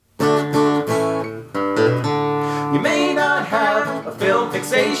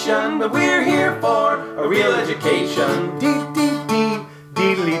sensation, but we're here for a real education. Dee-dee-dee,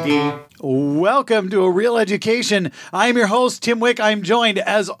 Welcome to A Real Education. I'm your host, Tim Wick. I'm joined,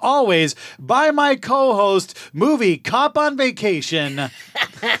 as always, by my co-host, movie cop on vacation,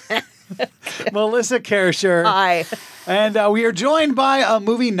 Melissa Kersher. Hi. And we are joined by a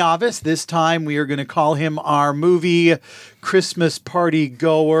movie novice. This time we are going to call him our movie Christmas party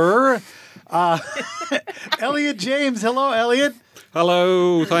goer, Elliot James. Hello, Elliot.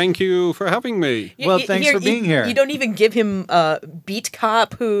 Hello, thank you for having me. Well, thanks for being here. You don't even give him Beat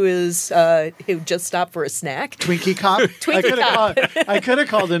Cop, who just stopped for a snack. Twinkie Cop? I could have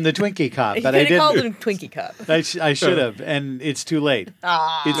called him the Twinkie Cop, but I didn't. You could have called him Twinkie Cop. I should have, and it's too late.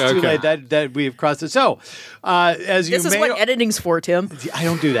 It's too Okay. late that we've crossed it. So, as you This is may... what editing's for, Tim. I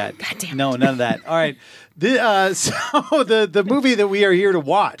don't do that. God damn it. No, none of that. All right. The movie that we are here to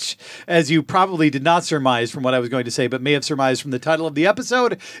watch, as you probably did not surmise from what I was going to say, but may have surmised from the title of the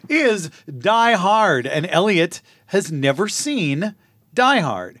episode, is Die Hard. And Elliot has never seen Die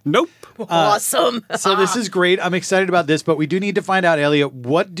Hard. Nope. Awesome. So this is great. I'm excited about this, but we do need to find out, Elliot,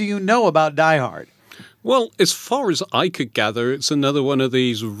 what do you know about Die Hard? Well, as far as I could gather, it's another one of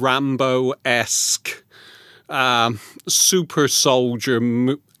these Rambo-esque super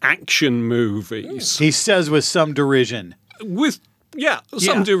soldier action movies. He says with some derision. With,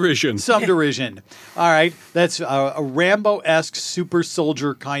 some derision. Some derision. All right. That's a Rambo-esque super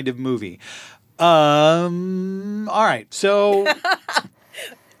soldier kind of movie. All right. So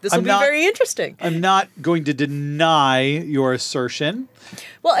This will be very interesting. I'm not going to deny your assertion.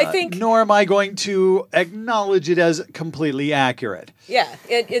 Well, I think... Nor am I going to acknowledge it as completely accurate. Yeah,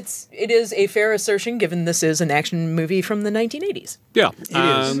 it is a fair assertion, given this is an action movie from the 1980s. Yeah, is.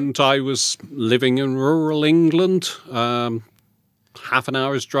 and I was living in rural England, half an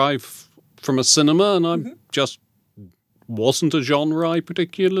hour's drive from a cinema, and I just wasn't a genre I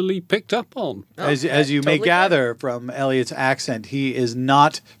particularly picked up on. As you may totally gather from Elliot's accent, he is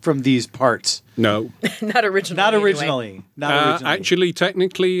not from these parts. No. Not originally. Not anyway. originally. Not originally. Actually,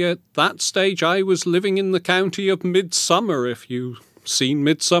 technically, at that stage, I was living in the county of Midsummer, if you've seen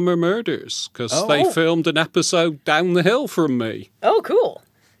Midsummer Murders, because they filmed an episode down the hill from me. Oh, cool.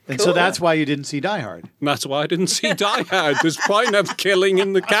 And so that's why you didn't see Die Hard. And that's why I didn't see Die Hard. There's quite enough killing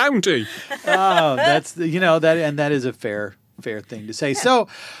in the county. Oh, that's that is a fair thing to say. So,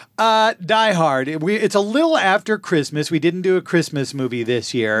 Die Hard. It's a little after Christmas. We didn't do a Christmas movie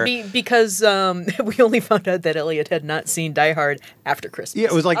this year. Because we only found out that Elliot had not seen Die Hard after Christmas. Yeah,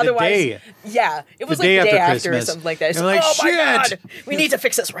 it was like the day. Yeah, it was The like day the day after after or Christmas. something like that. And So, we're like, oh my shit! God, we need to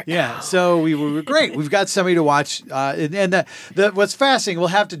fix this right now. Yeah, so we were great. We've got somebody to watch, and what's fascinating. We'll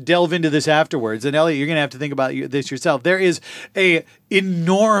have to delve into this afterwards. And Elliot, you're going to have to think about this yourself. There is a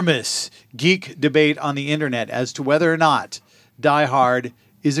enormous geek debate on the internet as to whether or not Die Hard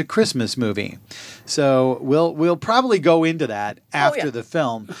is a Christmas movie. So we'll probably go into that after the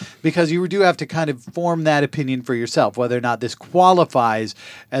film, because you do have to kind of form that opinion for yourself, whether or not this qualifies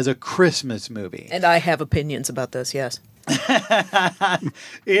as a Christmas movie. And I have opinions about this, yes.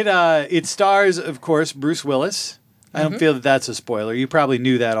 It stars, of course, Bruce Willis. I don't feel that that's a spoiler. You probably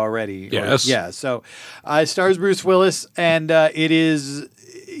knew that already. Yes. Yeah. So it stars Bruce Willis, and it is,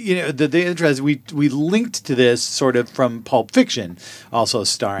 the interest, we linked to this sort of from Pulp Fiction, also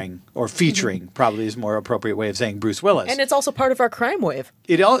starring or featuring, probably is a more appropriate way of saying, Bruce Willis. And it's also part of our crime wave.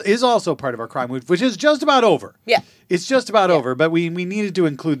 It is also part of our crime wave, which is just about over. Yeah. It's just about over, but we needed to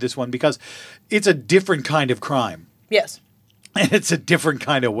include this one because it's a different kind of crime. Yes. And it's a different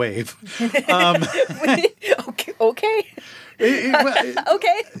kind of wave. Okay.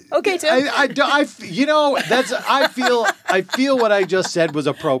 Okay, Tim. I feel what I just said was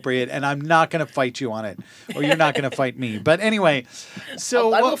appropriate, and I'm not going to fight you on it, or you're not going to fight me. But anyway,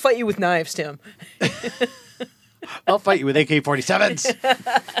 so I will fight you with knives, Tim. I'll fight you with AK-47s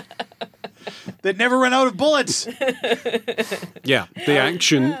that never run out of bullets. Yeah, the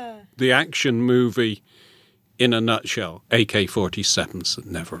action movie, in a nutshell, AK-47s that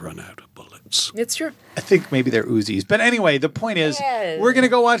never run out of bullets. It's true. I think maybe they're Uzis. But anyway, the point is, we're going to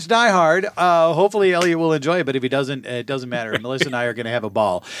go watch Die Hard. Hopefully, Elliot will enjoy it. But if he doesn't, it doesn't matter. Melissa and I are going to have a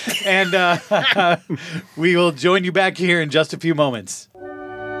ball. And we will join you back here in just a few moments.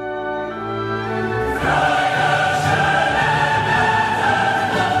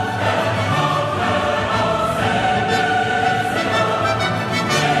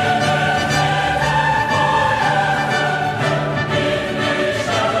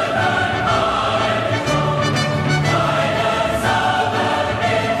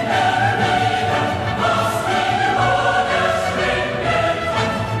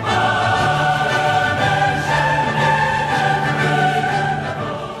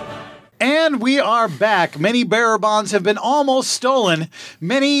 are back. Many bearer bonds have been almost stolen.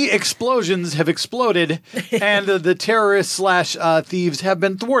 Many explosions have exploded. And the terrorists / thieves have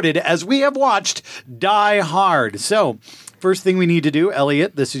been thwarted as we have watched Die Hard. So, first thing we need to do,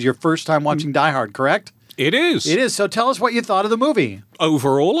 Elliot, this is your first time watching Die Hard, correct? It is. It is. So tell us what you thought of the movie.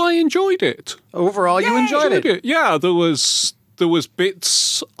 Overall, I enjoyed it. Overall, you enjoyed it. Yeah, there was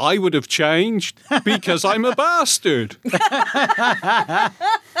bits I would have changed because I'm a bastard.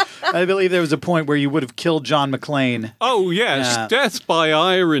 I believe there was a point where you would have killed John McClane. Oh, yes, Yeah. death by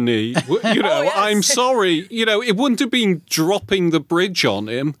irony. You know, yes. I'm sorry. You know, it wouldn't have been dropping the bridge on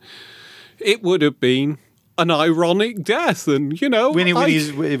him. It would have been an ironic death, and you know, When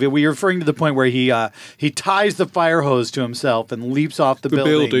we're referring to the point where he ties the fire hose to himself and leaps off the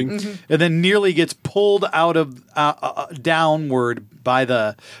building. And then nearly gets pulled out of downward by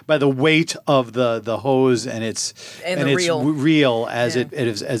the weight of the hose and it's reel. real as Yeah.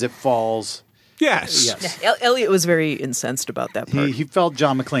 as it falls. yes. Yes. Yeah, Elliot was very incensed about that part. He felt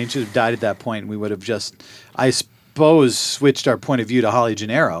John McClane should have died at that point, and we would have just, I suppose, switched our point of view to Holly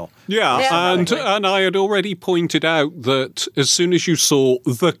Gennaro. Yeah, Yeah, and probably. and I had already pointed out that as soon as you saw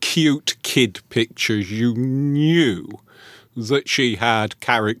the cute kid pictures, you knew that she had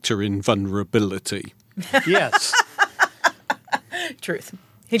character invulnerability. Yes, Truth.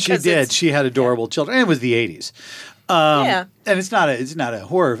 she Because did. it's- She had adorable children, and it was the 80s. Yeah. And it's not a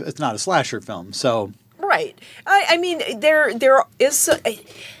horror. It's not a slasher film. So Right. I mean, there is.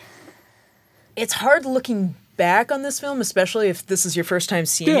 It's hard looking back on this film, especially if this is your first time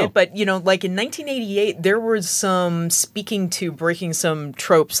seeing Yeah. it. But you know, like in 1988, there was some speaking to breaking some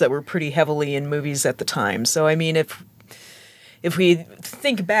tropes that were pretty heavily in movies at the time. So I mean, if we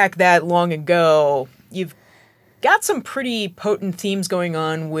think back that long ago, you've got some pretty potent themes going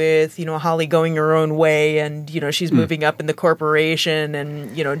on with, you know, Holly going her own way and, you know, she's moving up in the corporation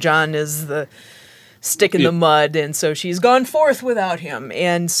and, you know, John is the stick in the mud and so she's gone forth without him.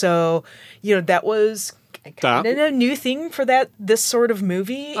 And so, you know, that was kind of a new thing for this sort of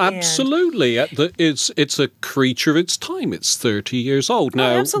movie. Absolutely. It's a creature of its time. It's 30 years old. Now,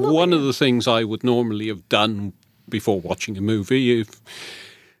 absolutely. one of the things I would normally have done before watching a movie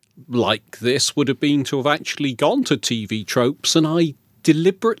like this would have been to have actually gone to TV tropes, and I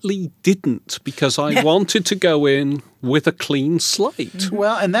deliberately didn't because I wanted to go in with a clean slate.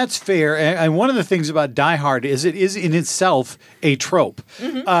 well, and that's fair. And one of the things about Die Hard is it is in itself a trope.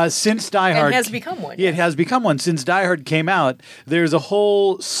 Since Die Hard has become one, Yeah, it has become one. Since Die Hard came out, there's a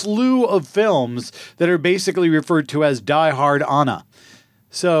whole slew of films that are basically referred to as Die Hard Anna.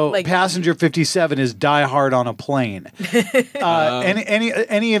 So Like- Passenger 57 is Die Hard on a plane.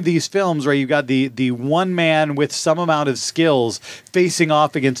 Any of these films where you've got the one man with some amount of skills facing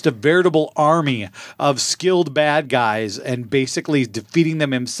off against a veritable army of skilled bad guys and basically defeating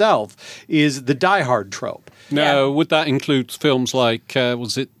them himself is the Die Hard trope. Now, Yeah. would that include films like,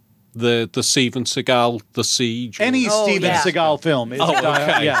 was it the Steven Seagal, The Siege? Any Steven yeah. Seagal film is Die Hard.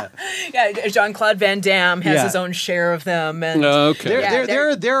 okay. Yeah. Yeah, Jean-Claude Van Damme has Yeah. his own share of them. And Okay. There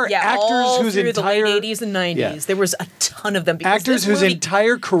are actors all whose through entire the late 80s and 90s. Yeah. There was a ton of them. Because actors this whose movie-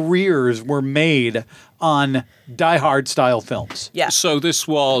 entire careers were made on Die Hard style films. Yeah. So this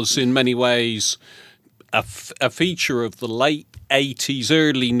was, in many ways, a feature of the late 80s,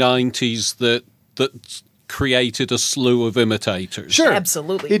 early 90s that created a slew of imitators. Sure,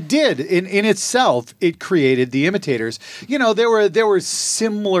 Absolutely. it did. In itself, it created the imitators. You know, there were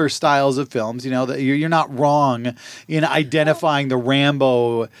similar styles of films. You know, that you're not wrong in identifying the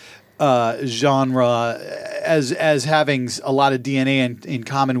Rambo genre as having a lot of DNA in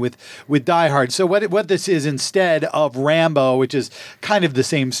common with Die Hard. So what this is, instead of Rambo, which is kind of the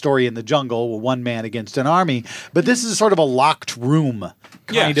same story in the jungle, one man against an army, but this is sort of a locked room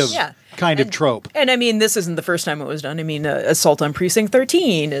kind Yes. of Yeah. kind of trope. And I mean, this isn't the first time it was done. I mean, Assault on Precinct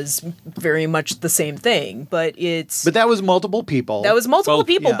 13 is very much the same thing, but it's... But that was multiple people. that was multiple Well,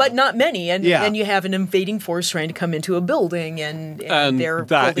 people, yeah. but not many. And Yeah. and you have an invading force trying to come into a building, and And they're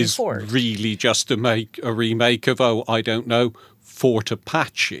that holding is fort. really just to make a remake of, I don't know, Fort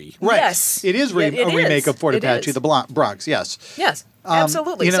Apache. Right. Yes. It is It a remake is. of Fort It Apache, is. the Bronx, yes. Yes,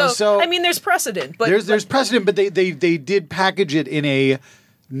 absolutely. you know, so- I mean, there's precedent, but There's precedent, but they did package it in a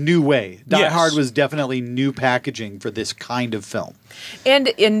new way. Die Yes. Hard was definitely new packaging for this kind of film. And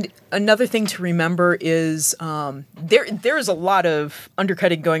another thing to remember is there is a lot of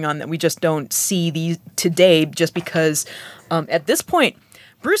undercutting going on that we just don't see today, just because at this point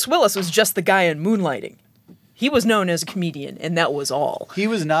Bruce Willis was just the guy in Moonlighting. He was known as a comedian, and that was all. He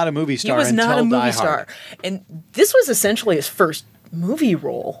was not a movie He star was until not a Die movie Hard. star, and this was essentially his first movie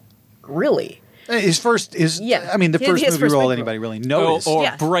role, really. His first, Yeah. I mean, the first His movie first role big anybody really Or, noticed.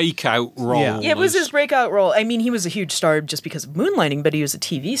 Yeah. breakout role. Yeah. Yeah, it was his breakout role. I mean, he was a huge star just because of Moonlighting, but he was a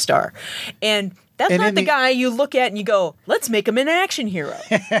TV star. And that's And not in the the- guy you look at and you go, let's make him an action hero.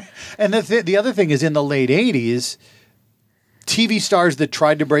 And the other thing is, in the late 80s, TV stars that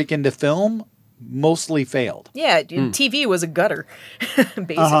tried to break into film mostly failed. Yeah, TV was a gutter,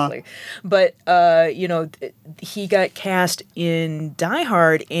 basically. Uh-huh. But, he got cast in Die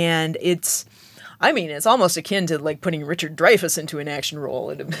Hard, and it's almost akin to like putting Richard Dreyfuss into an action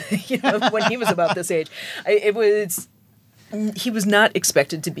role, when he was about this age. He was not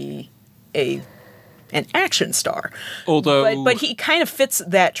expected to be an action star. Although, But he kind of fits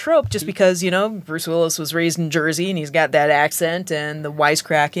that trope just because, Bruce Willis was raised in Jersey and he's got that accent and the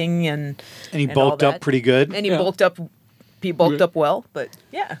wisecracking and And he all bulked up that. pretty good. And he bulked up well, but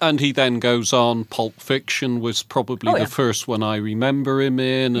yeah. and he then goes on. Pulp Fiction was probably Oh, yeah. the first one I remember him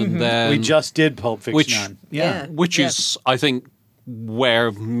in, and then We just did Pulp Fiction which- on. Yeah. which is, I think,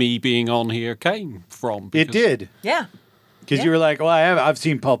 where me being on here came from. It because- did. Yeah. Because Yeah. you were like, well, I've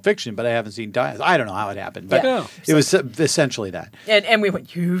seen Pulp Fiction, but I haven't seen Die Hard. I don't know how it happened, but Yeah. it was essentially that. And we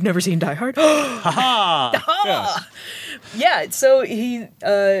went, you've never seen Die Hard? Yes. Yeah, so he,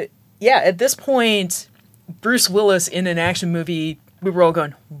 at this point, Bruce Willis in an action movie, we were all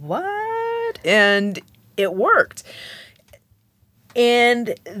going, what? And it worked.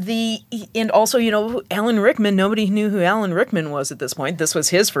 And also, Alan Rickman, nobody knew who Alan Rickman was at this point. This was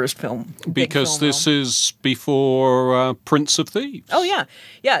his first film. big Because film this role. is before Prince of Thieves. Oh, yeah.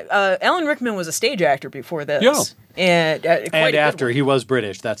 Yeah, Alan Rickman was a stage actor before this. Yeah. And, quite a And good after, one. he was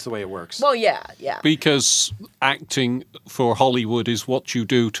British. That's the way it works. Well, yeah. Because acting for Hollywood is what you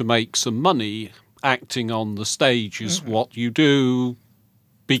do to make some money. Acting on the stage is what you do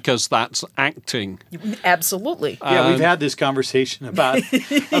because that's acting. Absolutely. Yeah, we've had this conversation about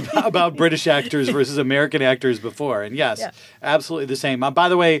British actors versus American actors before, and yes, Yeah. absolutely the same. By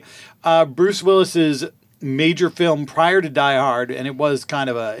the way, Bruce Willis's major film prior to Die Hard, and it was kind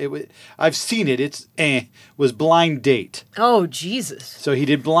of I've seen it. Was Blind Date. Oh, Jesus. So he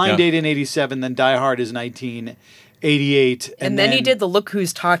did Blind Yeah. Date in '87, then Die Hard is 1988, And then he did the Look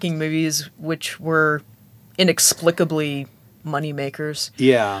Who's Talking movies, which were inexplicably moneymakers.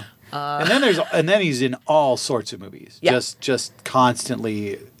 Yeah. And then he's in all sorts of movies. Yeah. Just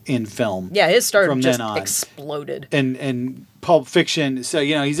constantly in film. Yeah, his stardom From just then on. exploded. And Pulp Fiction. So,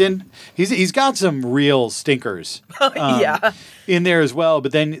 he's got some real stinkers Yeah. in there as well,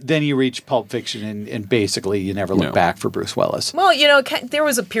 but then you reach Pulp Fiction and basically you never look No. back for Bruce Willis. Well, there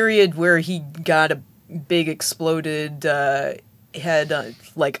was a period where he got a big exploded head.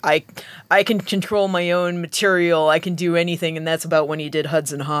 Like, I can control my own material. I can do anything, and that's about when he did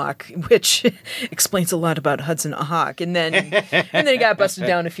Hudson Hawk, which explains a lot about Hudson Hawk. And then he got busted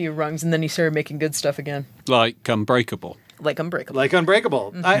down a few rungs, and then he started making good stuff again, Like Unbreakable. like Unbreakable. Like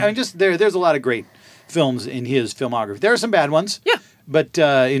Unbreakable. I just there's a lot of great films in his filmography. There are some bad ones. Yeah. But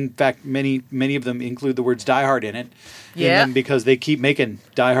in fact, many of them include the words Die Hard in it. Yeah. In them because they keep making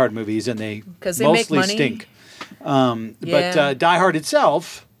Die Hard movies and they 'Cause they make mostly money. stink. Yeah. But Die Hard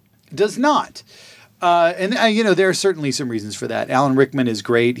itself does not. And there are certainly some reasons for that. Alan Rickman is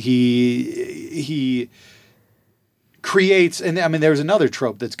great. He creates, and I mean, there's another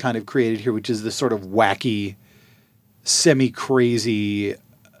trope that's kind of created here, which is this sort of wacky, semi-crazy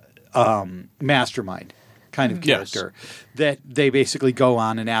mastermind kind of Yes. character that they basically go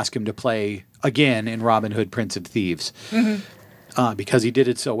on and ask him to play again in Robin Hood, Prince of Thieves, because he did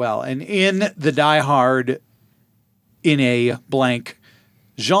it so well. And in the Die Hard, in a blank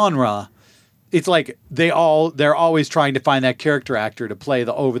genre, it's like they're always trying to find that character actor to play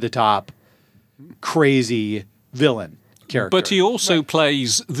the over the top, crazy villain character. But he also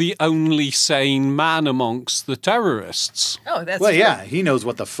plays the only sane man amongst the terrorists. Oh, that's well, true. yeah, he knows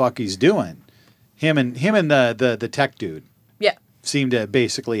what the fuck he's doing. Him and the tech dude Yeah. seem to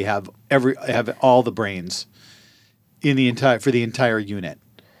basically have all the brains in the entire unit.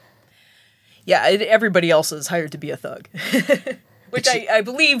 Yeah, everybody else is hired to be a thug. Which I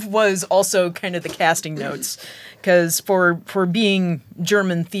believe was also kind of the casting notes. Because for being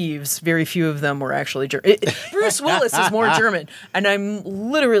German thieves, very few of them were actually German. Bruce Willis is more German. And I'm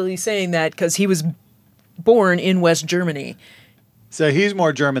literally saying that because he was born in West Germany. So he's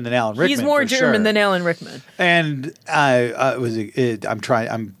more German than Alan Rickman. He's more for German sure. than Alan Rickman. And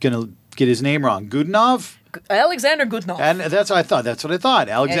I'm gonna get his name wrong. Godunov? Alexander Godunov. And that's what I thought.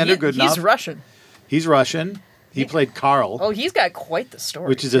 Alexander And Godunov. He's Russian. He's Russian. He played Karl. Oh, he's got quite the story,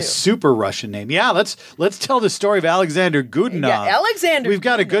 which is too. a super Russian name. Yeah, let's tell the story of Alexander Godunov. Yeah, Alexander We've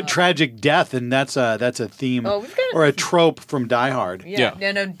got a good Godunov. tragic death, and that's a theme or a trope from Die Hard. Yeah,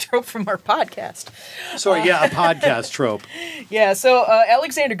 and a trope from our podcast. Sorry, a podcast trope. Yeah, so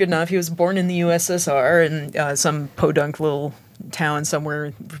Alexander Godunov, he was born in the USSR in some podunk little town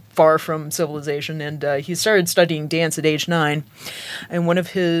somewhere far from civilization, and he started studying dance at age 9. And one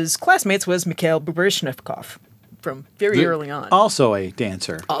of his classmates was Mikhail Baryshnikov from very early on. Also a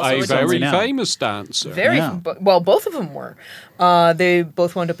dancer. A very famous dancer. Well, both of them were. They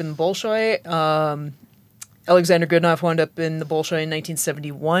both wound up in the Bolshoi. Alexander Godunov wound up in the Bolshoi in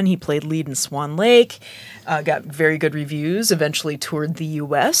 1971. He played lead in Swan Lake, got very good reviews, eventually toured the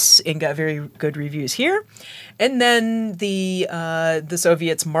U.S. and got very good reviews here. And then the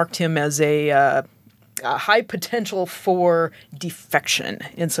Soviets marked him as a high potential for defection,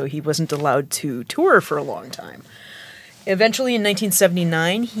 and so he wasn't allowed to tour for a long time. Eventually, in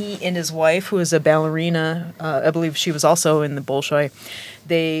 1979, he and his wife, who was a ballerina, I believe she was also in the Bolshoi,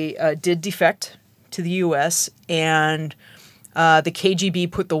 they did defect to the U.S., and the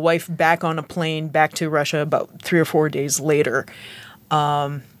KGB put the wife back on a plane back to Russia about 3 or 4 days later.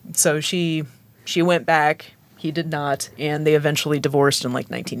 So she went back, he did not, and they eventually divorced in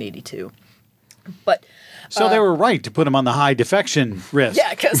like 1982. But so they were right to put him on the high defection risk.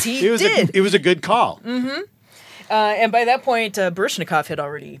 Yeah, because he did. It was a good call. Mm-hmm. And by that point, Baryshnikov had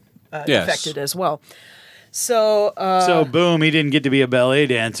already defected as well. So boom, he didn't get to be a ballet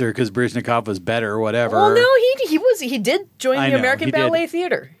dancer because Baryshnikov was better or whatever. Well, no, he did join the American Ballet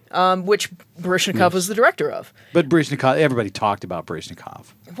Theater, which Baryshnikov was the director of. But Baryshnikov, everybody talked about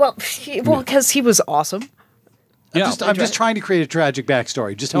Baryshnikov. Well, because he was awesome. I'm just trying to create a tragic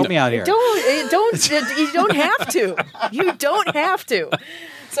backstory. Just help me out here. You don't have to. You don't have to.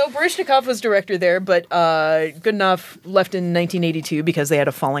 So Baryshnikov was director there, but Godunov left in 1982 because they had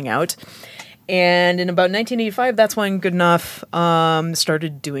a falling out. And in about 1985, that's when Godunov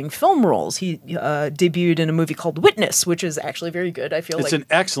started doing film roles. He debuted in a movie called Witness, which is actually very good. It's an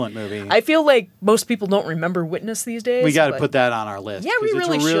excellent movie. I feel like most people don't remember Witness these days. We got to put that on our list. Yeah, we really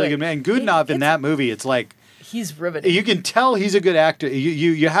should. It's a really good man. And Godunov in that movie, it's like... He's riveting. You can tell he's a good actor.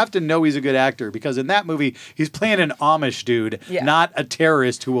 You have to know he's a good actor because in that movie, he's playing an Amish dude, not a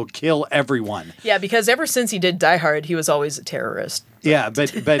terrorist who will kill everyone. Yeah, because ever since he did Die Hard, he was always a terrorist. Yeah,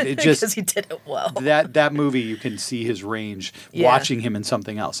 but it just... because he did it well. That movie, you can see his range watching him in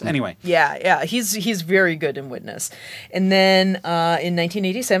something else. Anyway. Yeah, he's very good in Witness. And then in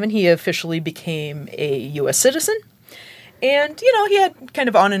 1987, he officially became a U.S. citizen. And, he had kind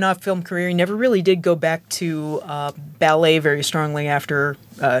of on and off film career. He never really did go back to ballet very strongly after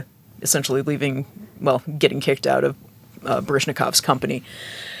essentially getting kicked out of Baryshnikov's company.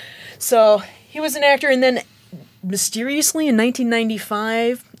 So he was an actor, and then mysteriously in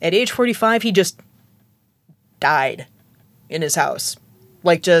 1995, at age 45, he just died in his house.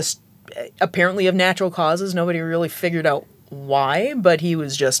 Like, just apparently of natural causes. Nobody really figured out why, but he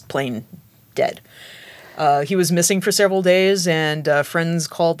was just plain dead. He was missing for several days, and friends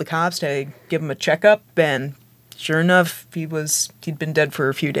called the cops to give him a checkup, and sure enough, he'd been dead for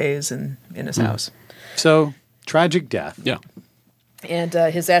a few days in his house. So, tragic death. Yeah. And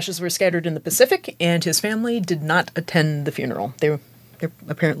his ashes were scattered in the Pacific, and his family did not attend the funeral. They're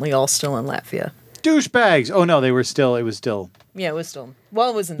apparently all still in Latvia. Douchebags! Oh, no, it was still... Yeah, it was still...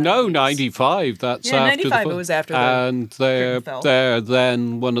 Well, it was in the 90s. 95. That's after 95, it was after and they're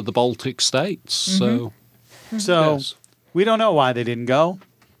then one of the Baltic states, So, we don't know why they didn't go.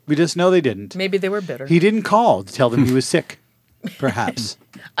 We just know they didn't. Maybe they were bitter. He didn't call to tell them he was sick, perhaps.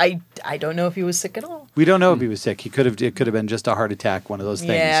 I don't know if he was sick at all. We don't know if he was sick. It could have been just a heart attack, one of those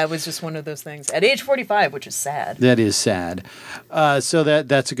things. Yeah, it was just one of those things. At age 45, which is sad. That is sad. So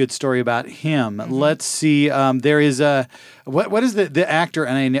that's a good story about him. Let's see. There is a... What is the actor,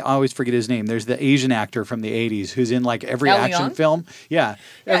 and I always forget his name. There's the Asian actor from the 80s who's in like every action film. Yeah.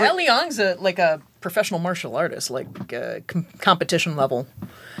 Yeah, Li Yang's a professional martial artist, like competition level.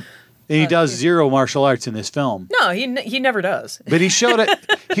 And he does zero martial arts in this film. No, he never does. But he showed it.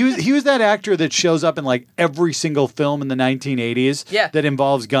 He was that actor that shows up in like every single film in the 1980s that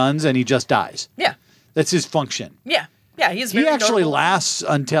involves guns, and he just dies. Yeah. That's his function. Yeah. Yeah, he actually lasts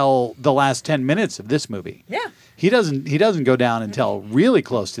until the last 10 minutes of this movie. Yeah. He doesn't go down until really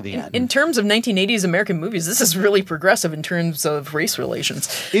close to the end. In terms of 1980s American movies, this is really progressive in terms of race relations.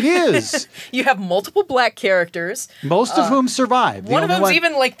 It is. You have multiple black characters. Most of whom survive. One of them's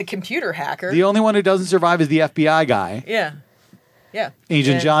even like the computer hacker. The only one who doesn't survive is the FBI guy. Yeah. Yeah.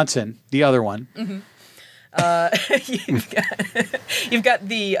 Agent Johnson, the other one. Mm-hmm. You've got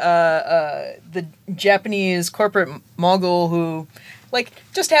the Japanese corporate mogul who, like,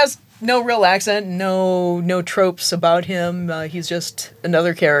 just has no real accent, no tropes about him. He's just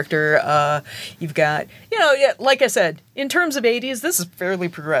another character. You've got, like I said, in terms of 80s, this is fairly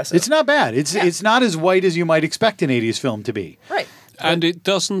progressive. It's not bad. It's not as white as you might expect an 80s film to be. Right. And it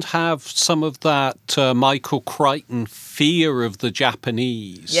doesn't have some of that Michael Crichton fear of the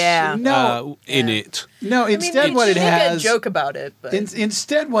Japanese in it. No, instead what it You has... make a joke about it, but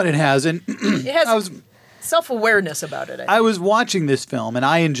Instead what it has, and it has self-awareness about it. I was watching this film, and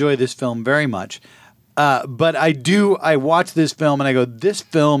I enjoy this film very much. But I watch this film, and I go, this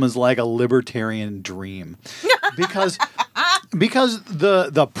film is like a libertarian dream. because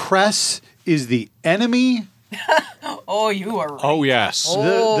the press is the enemy. Oh, you are right. Oh, yes.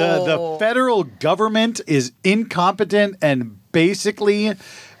 The federal government is incompetent and basically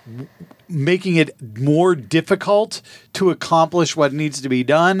making it more difficult to accomplish what needs to be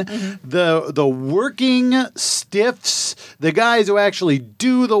done. Mm-hmm. The working stiffs, the guys who actually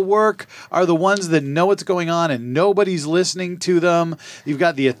do the work, are the ones that know what's going on, and nobody's listening to them. You've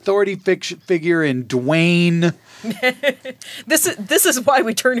got the authority figure in Dwayne. This is why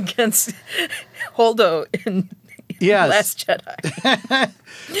we turn against Holdo in Last Jedi.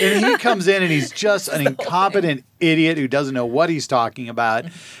 And he comes in and he's just an incompetent idiot who doesn't know what he's talking about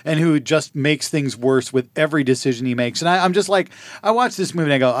and who just makes things worse with every decision he makes. And I'm just like, I watch this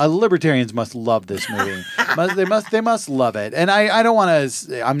movie and I go, libertarians must love this movie. They must love it. And I don't want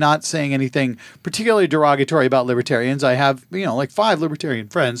to, I'm not saying anything particularly derogatory about libertarians. I have, like 5 libertarian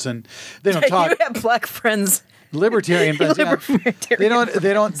friends, and they don't talk. You have black friends. Libertarian friends. They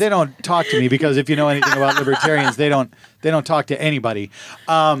don't talk to me, because if you know anything about libertarians, they don't talk to anybody.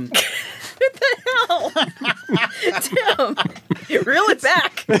 What the hell? Tim, you reel it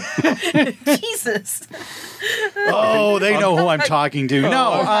back. Jesus. Oh, they know who I'm talking to.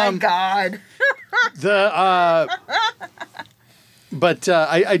 No, oh my God. But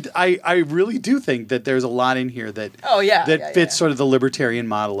I really do think that there's a lot in here that fits sort of the libertarian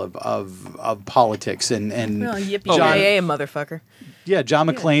model of politics and well, yippee motherfucker. Yeah, John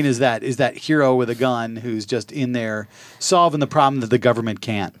McClane is that hero with a gun who's just in there solving the problem that the government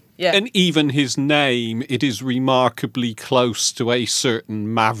can't. Yeah. And even his name, it is remarkably close to a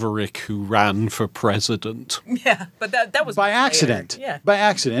certain maverick who ran for president. Yeah, but that was by accident. Yeah. By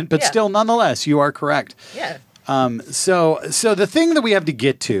accident, but still, nonetheless, you are correct. Yeah. So the thing that we have to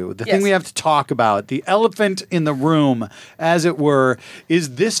get to, the thing we have to talk about, the elephant in the room, as it were,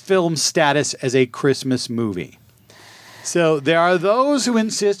 is this film's status as a Christmas movie. So there are those who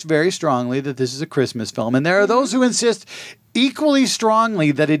insist very strongly that this is a Christmas film, and there are those who insist equally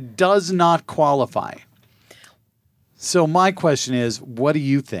strongly that it does not qualify. So my question is, what do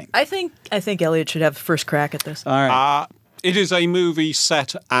you think? I think Elliot should have the first crack at this. All right. It is a movie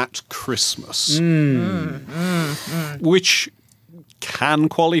set at Christmas, which can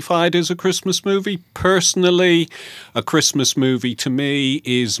qualify it as a Christmas movie. Personally, a Christmas movie to me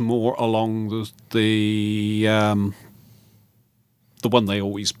is more along the one they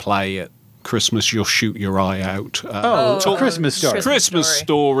always play at Christmas. You'll shoot your eye out. Christmas Story. Christmas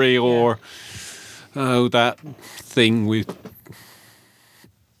Story, or that thing with.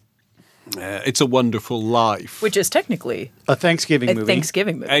 It's a Wonderful Life, which is technically a Thanksgiving movie.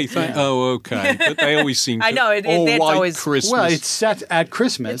 Okay, but they always seem to. I know it's always Christmas. Well, it's set at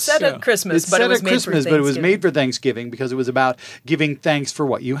Christmas. It's set at Christmas, but it was made for Thanksgiving. But it was made for Thanksgiving because it was about giving thanks for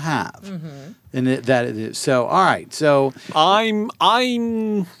what you have, and so. All right, so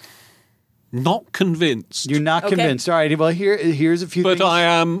I'm not convinced. You're not convinced. All right. Well, here's a few things. But I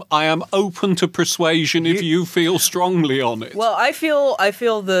am open to persuasion if you feel strongly on it. Well, I feel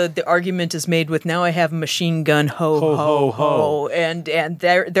the argument is made with now I have a machine gun ho, and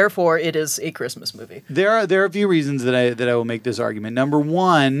therefore it is a Christmas movie. There are a few reasons that I will make this argument. Number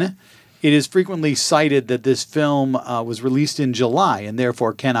one, it is frequently cited that this film was released in July and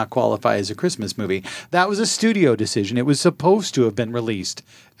therefore cannot qualify as a Christmas movie. That was a studio decision. It was supposed to have been released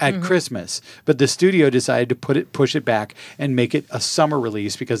at Christmas, but the studio decided to push it back and make it a summer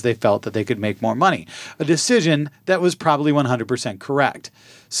release because they felt that they could make more money. A decision that was probably 100% correct.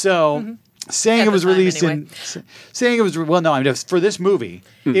 So saying it was released anyway. For this movie,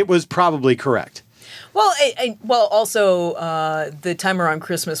 it was probably correct. Well, also the time around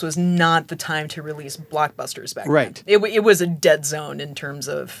Christmas was not the time to release blockbusters back then. It was a dead zone in terms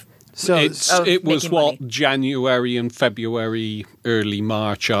of. So it was money. January and February, early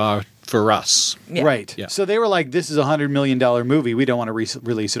March are for us. Yeah. Right. Yeah. So they were like, this is a $100 million movie. We don't want to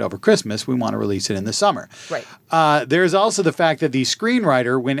release it over Christmas. We want to release it in the summer. Right. There's also the fact that the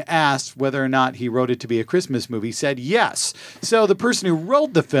screenwriter, when asked whether or not he wrote it to be a Christmas movie, said yes. So the person who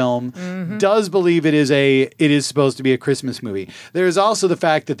wrote the film does believe it is supposed to be a Christmas movie. There's also the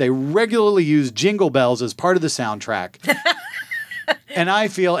fact that they regularly use Jingle Bells as part of the soundtrack. And I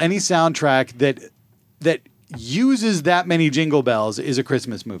feel any soundtrack that uses that many Jingle Bells is a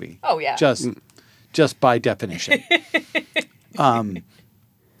Christmas movie. Oh, yeah. Just by definition.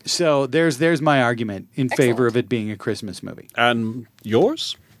 So there's my argument in favor of it being a Christmas movie. And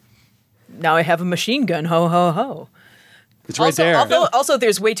yours? Now I have a machine gun. Ho, ho, ho. It's right there. Also,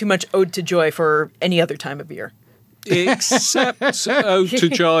 there's way too much Ode to Joy for any other time of year. Except Ode to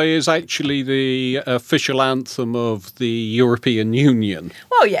Joy is actually the official anthem of the European Union.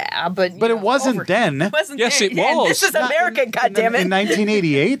 Well, yeah, but But it wasn't then. Yes, it then. was. This is America, goddammit. In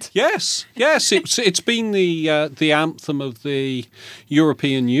 1988? Yes, it's been the anthem of the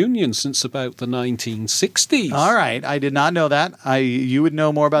European Union since about the 1960s. All right. I did not know that. You would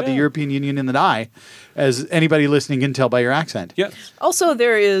know more about the European Union than I, as anybody listening can tell by your accent. Yes. Also,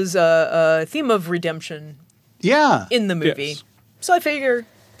 there is a theme of redemption Yeah. in the movie. Yes. So I figure,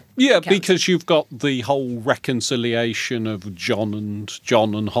 Yeah, because you've got the whole reconciliation of John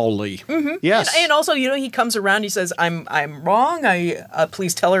and Holly. Yes. and also, he comes around. He says, "I'm wrong.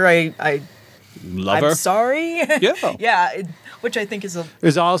 Please tell her I'm Love her. sorry." Yeah. yeah, which I think is a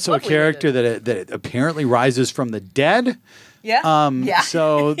There's also a lovely character that apparently rises from the dead. yeah.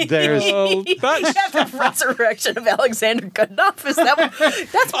 So there's Oh, that's The resurrection of Alexander Godunov. Is that what,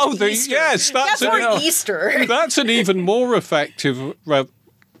 that's Oh, the- Easter. yes, that's for an- Easter. That's an even more effective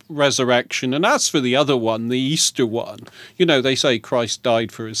resurrection. And as for the other one, the Easter one, they say Christ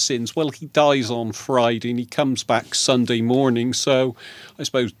died for his sins. Well, he dies on Friday and he comes back Sunday morning. So I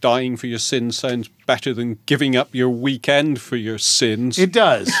suppose dying for your sins sounds better than giving up your weekend for your sins. it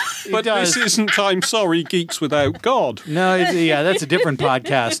does. but it does. this isn't I'm Sorry Geeks Without God. No, that's a different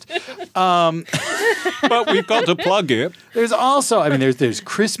podcast. But we've got to plug it. There's also, there's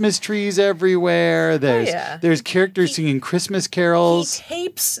Christmas trees everywhere. There's characters singing Christmas He carols.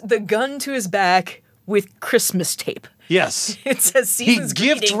 tapes the gun to his back with Christmas tape. Yes. It says He season's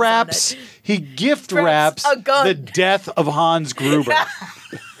gift greetings on wraps. it. He gift Wraps wraps a gun. the death of Hans Gruber.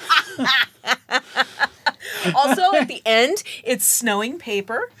 Also, at the end, it's snowing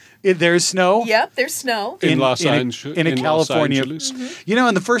paper. There's snow. Yep, there's snow. In Los a Angeles. California. Los Angeles.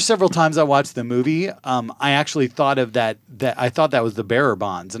 And the first several times I watched the movie, I actually thought of that I thought that was the bearer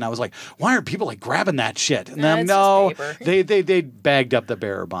bonds, and I was like, why aren't people like grabbing that shit? And Nah, then it's no, just paper. they bagged up the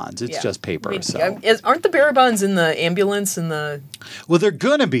bearer bonds. It's Yeah. just paper. I mean, So aren't the bearer bonds in the ambulance in the? well, they're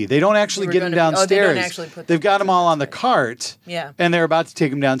gonna be. They don't actually They get were them gonna be. Oh, they downstairs. don't actually put them They've got them all on the downstairs. cart. Yeah. And they're about to take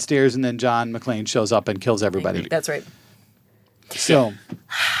them downstairs, and then John McClane shows up and kills everybody. That's right. So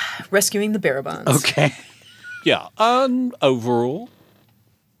Rescuing the bearer bonds. okay. Yeah, and overall,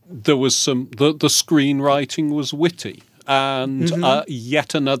 there was the screenwriting was witty, and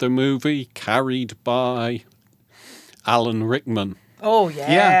yet another movie carried by Alan Rickman. Oh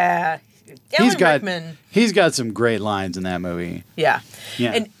yeah. Alan Rickman. He's got some great lines in that movie. Yeah.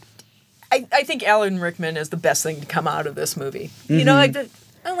 Yeah. And I think Alan Rickman is the best thing to come out of this movie. Mm-hmm.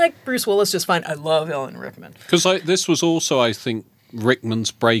 I like Bruce Willis just fine. I love Alan Rickman. Because this was also, I think, Rickman's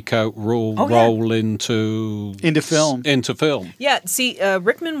breakout role into film. Into film. Yeah, see,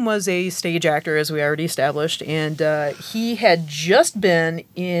 Rickman was a stage actor, as we already established, and he had just been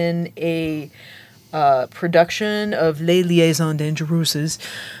in a production of Les Liaisons Dangereuses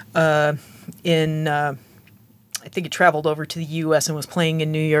I think it traveled over to the U.S. and was playing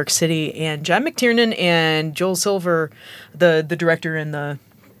in New York City. And John McTiernan and Joel Silver, the director and the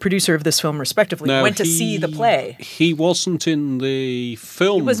producer of this film, respectively, went to see the play. He wasn't in the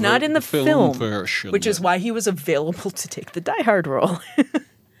film. He was not in the film version, which is why he was available to take the Die Hard role.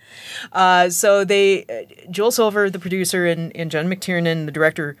 So Joel Silver, the producer, and John McTiernan, the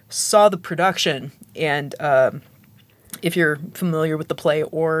director, saw the production. And if you're familiar with the play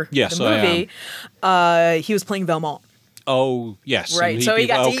or Yes, the movie, he was playing Valmont. Oh, yes. Right, and so he'd he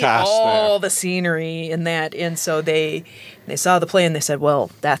be got well to eat cast all there. the scenery in that, and so they saw the play and they said, "Well,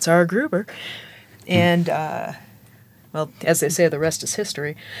 that's our Gruber," and well, as they say, the rest is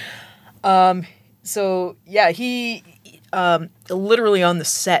history. So yeah, he literally on the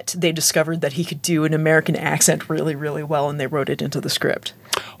set they discovered that he could do an American accent really, really well, and they wrote it into the script.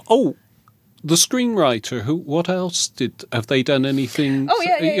 Oh, the screenwriter. What else have they done anything? Oh,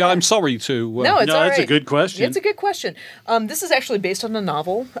 yeah. I'm sorry to. No, it's all that's a right. good question. It's a good question. This is actually based on a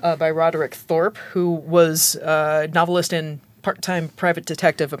novel by Roderick Thorpe, who was a novelist and part-time private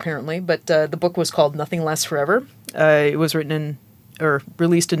detective, apparently. But the book was called Nothing Lasts Forever. It was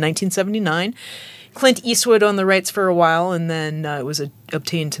released in 1979. Clint Eastwood owned the rights for a while, and then it was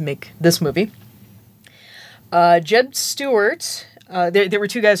obtained to make this movie. Jeb Stewart. There were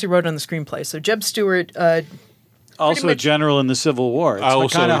two guys who wrote on the screenplay. So Jeb Stewart. Also a general in the Civil War.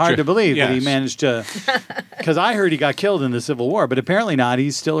 It's kind of hard to believe that he managed to... Because I heard he got killed in the Civil War, but apparently not.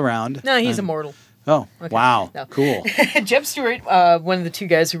 He's still around. No, he's immortal. Oh, okay. Wow. No. Cool. Jeb Stewart, one of the two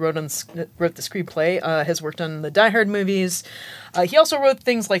guys who wrote the screenplay, has worked on the Die Hard movies. He also wrote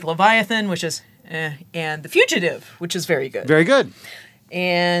things like Leviathan, which is and The Fugitive, which is very good. Very good.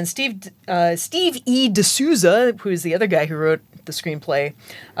 And Steve E. D'Souza, who is the other guy who wrote the screenplay,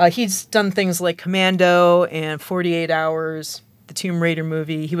 he's done things like Commando and 48 Hours, the Tomb Raider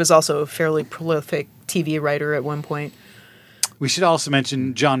movie. He was also a fairly prolific TV writer at one point. We should also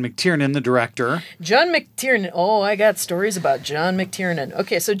mention John McTiernan, the director. John McTiernan. Oh, I got stories about John McTiernan.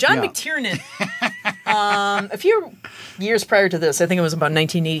 Okay, so John McTiernan, a few years prior to this, I think it was about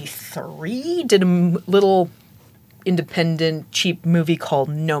 1983, did a little independent, cheap movie called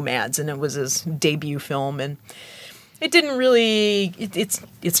Nomads, and it was his debut film, and it didn't really...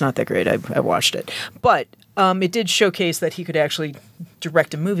 It's not that great. I watched it. But it did showcase that he could actually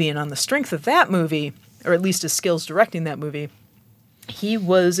direct a movie, and on the strength of that movie, or at least his skills directing that movie, he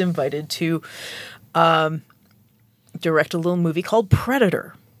was invited to direct a little movie called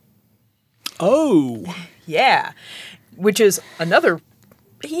Predator. Oh. Yeah. Which is another...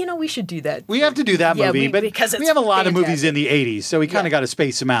 we should do that. We have to do that movie, but because we have a lot of movies in the 80s, so we kind of got to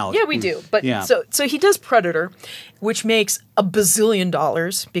space them out. Yeah, we do. But so he does Predator, which makes $1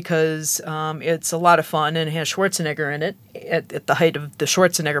 bazillion because it's a lot of fun and it has Schwarzenegger in it at the height of the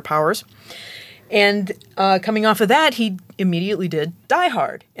Schwarzenegger powers. And coming off of that, he immediately did Die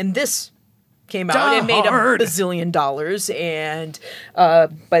Hard. And this came out and made $1 bazillion. And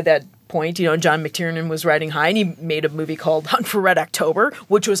by that point, John McTiernan was riding high, and he made a movie called Hunt for Red October,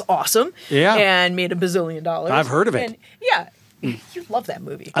 which was awesome. Yeah. And made $1 bazillion. I've heard of it. And, you love that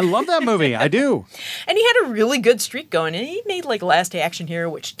movie. I love that movie. I do. And he had a really good streak going. And he made like Last Action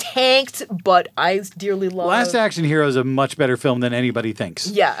Hero, which tanked, but I dearly love. Last Action Hero is a much better film than anybody thinks.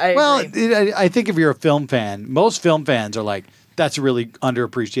 Yeah, I agree. I think if you're a film fan, most film fans are like, that's a really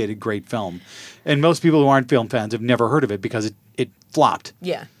underappreciated great film. And most people who aren't film fans have never heard of it because it flopped.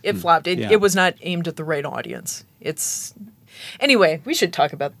 Yeah, it flopped. It was not aimed at the right audience. Anyway, we should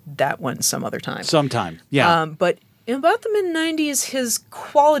talk about that one some other time. Sometime, yeah. But in about the mid-'90s, his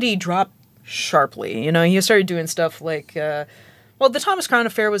quality dropped sharply. He started doing stuff like, the Thomas Crown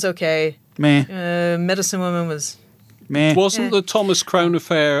Affair was okay. Meh. Medicine Woman was... Meh. Wasn't the Thomas Crown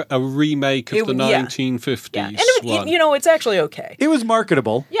Affair a remake of the 1950s yeah. And it's actually okay. It was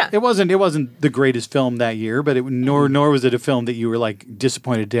marketable. Yeah. It wasn't the greatest film that year, but nor was it a film that you were like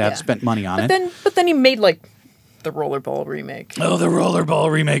disappointed to have spent money on But then he made like the Rollerball remake. Oh, the Rollerball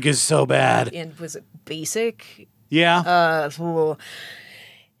remake is so bad. And was it basic? Yeah.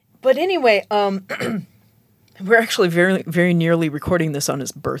 But anyway, we're actually very, very nearly recording this on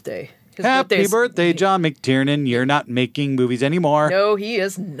his birthday. Happy birthday, John McTiernan. You're not making movies anymore. No, he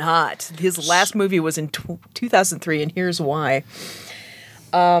is not. His last movie was in 2003, and here's why.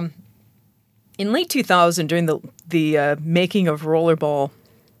 In late 2000, during the making of Rollerball,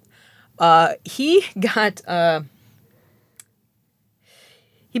 he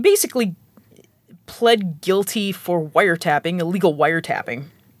basically pled guilty for wiretapping, illegal wiretapping,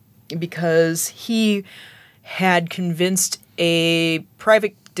 because he had convinced a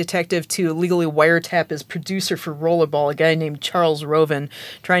private detective to illegally wiretap his producer for Rollerball, a guy named Charles Roven,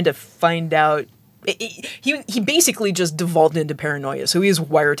 trying to find out. He basically just devolved into paranoia, so he was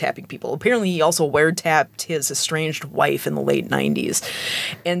wiretapping people. Apparently, he also wiretapped his estranged wife in the late 90s.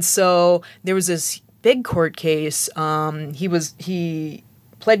 And so there was this big court case. He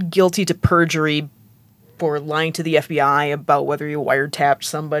pled guilty to perjury for lying to the FBI about whether he wiretapped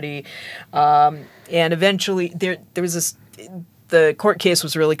somebody. And eventually, there was this... The court case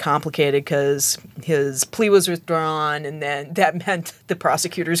was really complicated because his plea was withdrawn, and then that meant the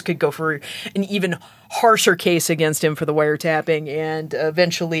prosecutors could go for an even harsher case against him for the wiretapping, and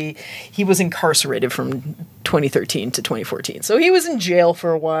eventually he was incarcerated from 2013 to 2014. So he was in jail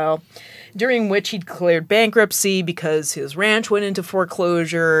for a while, during which he declared bankruptcy because his ranch went into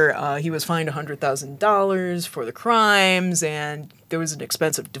foreclosure. He was fined $100,000 for the crimes, and there was an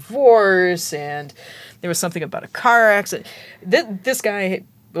expensive divorce, and there was something about a car accident. This guy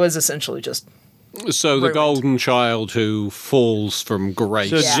was essentially just So the ruined. golden child who falls from grace.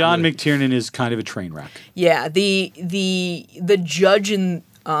 So John McTiernan is kind of a train wreck. Yeah, the judge in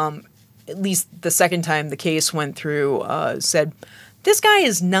at least the second time the case went through, said, this guy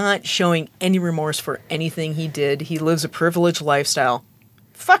is not showing any remorse for anything he did. He lives a privileged lifestyle.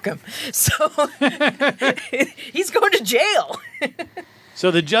 Fuck him. So he's going to jail. So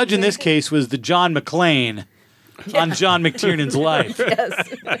the judge in this case was the John McClane on John McTiernan's life. Yes.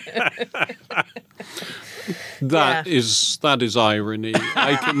 That is irony.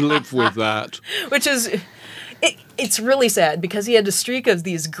 I can live with that. Which is, it's really sad because he had a streak of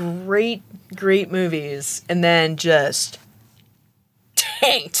these great movies and then just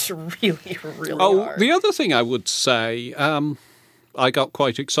tanked really hard. The other thing I would say, I got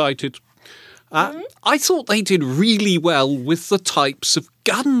quite excited. I thought they did really well with the types of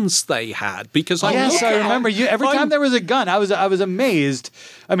guns they had because I remember you. Every time there was a gun, I was amazed.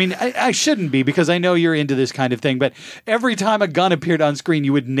 I mean, I shouldn't be because I know you're into this kind of thing, but every time a gun appeared on screen,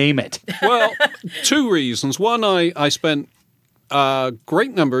 you would name it. Well, two reasons. One, I spent a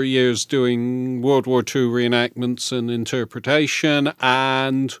great number of years doing World War II reenactments and interpretation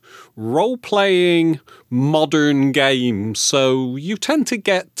and role-playing modern games. So you tend to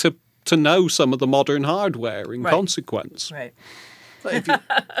get to know some of the modern hardware in consequence. Right.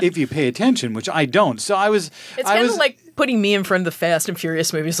 If you pay attention, which I don't. So It's kind of like putting me in front of the Fast and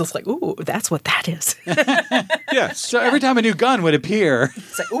Furious movies. It's like, ooh, that's what that is. Yes. So every time a new gun would appear,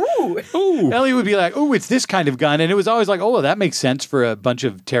 It's like, ooh. Ellie would be like, "Oh, it's this kind of gun," and it was always like, "Oh, well, that makes sense for a bunch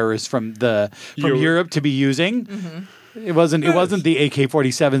of terrorists from Europe to be using." Mm-hmm. It wasn't the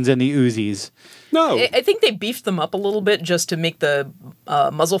AK-47s and the Uzis. No. I think they beefed them up a little bit just to make the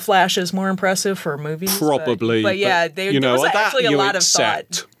muzzle flashes more impressive for movies. Probably. But yeah, there was actually a lot of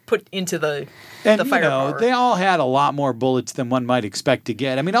thought put into the firepower. They all had a lot more bullets than one might expect to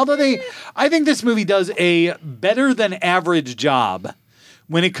get. I mean, I think this movie does a better than average job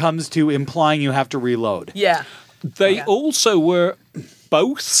when it comes to implying you have to reload. Yeah. They also were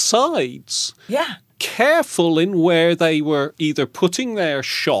both sides. Yeah. Careful in where they were either putting their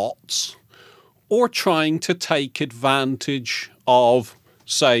shots or trying to take advantage of,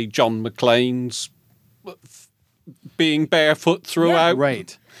 say, John McClane's being barefoot throughout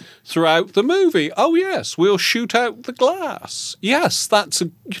the movie. Oh yes, we'll shoot out the glass. Yes, that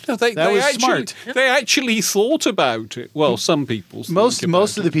was smart. They actually thought about it. Well, some people. Most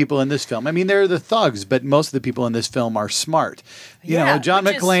of the people in this film. I mean, they're the thugs, but most of the people in this film are smart. You know, John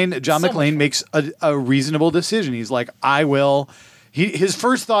McClane makes a reasonable decision. He's like, I will. His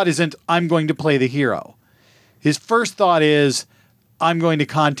first thought isn't, I'm going to play the hero. His first thought is, I'm going to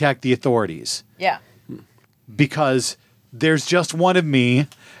contact the authorities. Yeah. Because there's just one of me,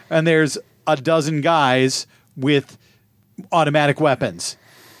 and there's a dozen guys with automatic weapons,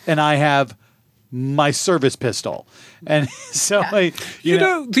 and I have my service pistol. And so, you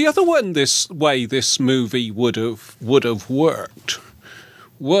know, the other one this movie would have worked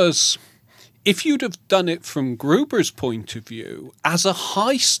was if you'd have done it from Gruber's point of view as a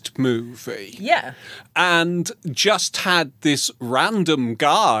heist movie. Yeah. And just had this random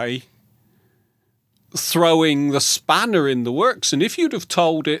guy throwing the spanner in the works. And if you'd have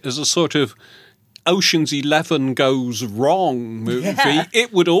told it as a sort of Ocean's 11 goes wrong movie,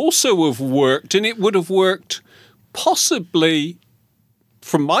 it would also have worked, and it would have worked possibly,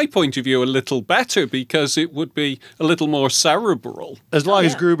 from my point of view, a little better because it would be a little more cerebral. As long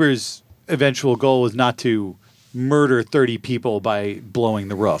as Gruber's eventual goal was not to murder 30 people by blowing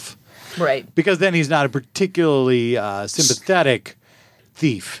the roof. Right. Because then he's not a particularly sympathetic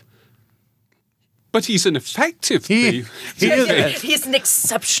thief. But he's an effective thief. He's an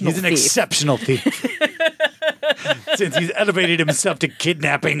exceptional thief. He's an exceptional thief. Since he's elevated himself to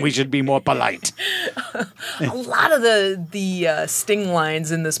kidnapping, we should be more polite. A lot of the sting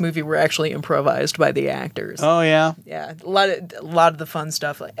lines in this movie were actually improvised by the actors. Oh, yeah? Yeah, a lot of the fun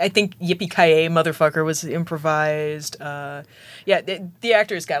stuff. I think Yippee-ki-yay, motherfucker was improvised. The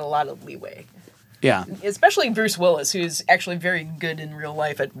actors got a lot of leeway. Yeah. Especially Bruce Willis, who's actually very good in real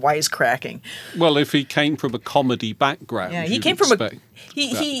life at wisecracking. Well, if he came from a comedy background, he came from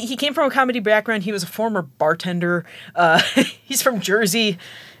he came from a comedy background. He was a former bartender. He's from Jersey.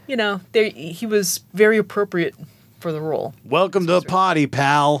 You know, he was very appropriate for the role. Welcome to the party,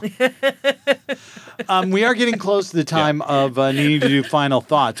 pal. We are getting close to the time of needing to do final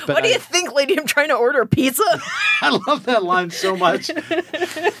thoughts. But what do you think, lady? I'm trying to order a pizza. I love that line so much.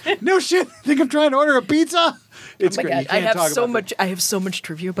 No shit. Think I'm trying to order a pizza? It's oh my great. God. I have so much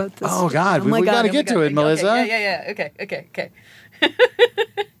trivia about this. Oh God, we got to get to it, Melissa. Okay.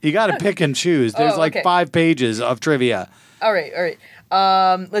 You got to pick and choose. There's 5 pages of trivia. All right.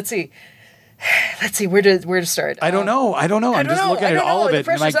 Let's see. Where to start? I don't know. I'm just looking at all of it.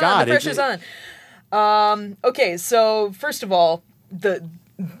 My God, the pressure's on. Okay, so first of all,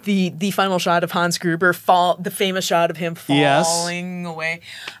 the final shot of Hans Gruber the famous shot of him falling away.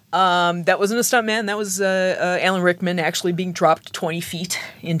 That wasn't a stuntman. That was Alan Rickman actually being dropped 20 feet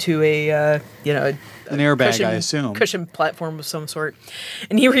into an airbag, I assume. Cushion platform of some sort.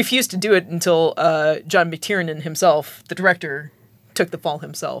 And he refused to do it until John McTiernan himself, the director, took the fall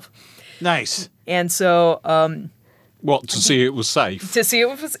himself. Nice. And so... to see it was safe? To see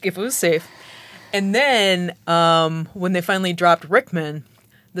if it was safe. And then when they finally dropped Rickman,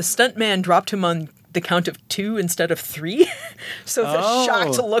 the stuntman dropped him on the count of 2 instead of 3. So the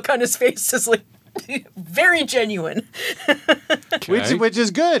shocked look on his face is like very genuine. Okay. Which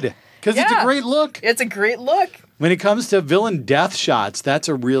is good, because it's a great look. It's a great look. When it comes to villain death shots, that's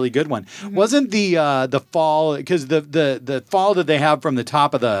a really good one. Mm-hmm. Wasn't the fall, because the fall that they have from the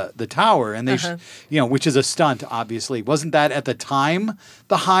top of the tower, and they which is a stunt, obviously, wasn't that at the time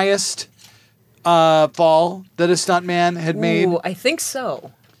the highest fall that a stuntman had made? Ooh, I think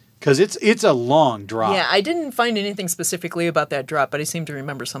so. Because it's a long drop. Yeah, I didn't find anything specifically about that drop, but I seem to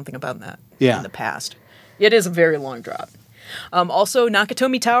remember something about that in the past. It is a very long drop. Also,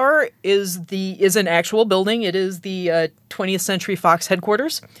 Nakatomi Tower is an actual building. It is the 20th Century Fox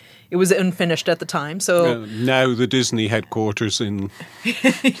headquarters. It was unfinished at the time, so now the Disney headquarters in.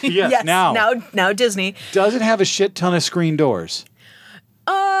 Yes, now Disney. Does it have a shit ton of screen doors?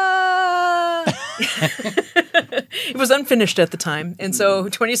 It was unfinished at the time, and so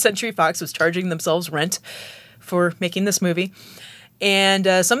 20th Century Fox was charging themselves rent for making this movie. And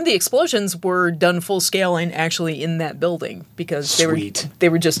some of the explosions were done full scale and actually in that building because they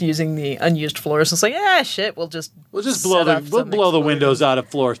were just using the unused floors. It's like, shit, we'll just blow the windows out of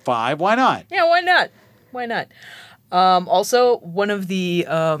floor 5. Why not? Yeah, why not? Also, one of the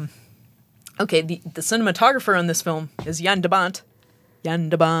the cinematographer on this film is Jan de Bont.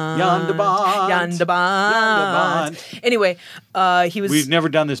 Anyway, he was. We've never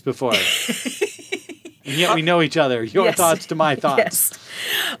done this before. And yet we know each other. Your thoughts to my thoughts.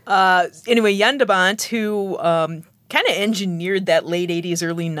 Yes. Anyway, Jan de Bont, who kind of engineered that late 80s,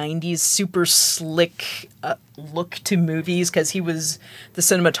 early 90s super slick look to movies because he was the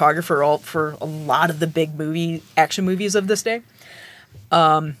cinematographer for a lot of the big action movies of this day.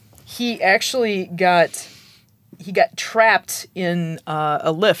 He actually got trapped in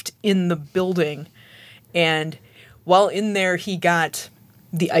a lift in the building, and while in there, he got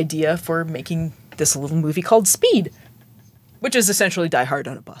the idea for making this little movie called Speed, which is essentially Die Hard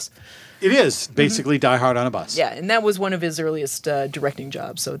on a bus. It is basically Die Hard on a bus. Yeah, and that was one of his earliest directing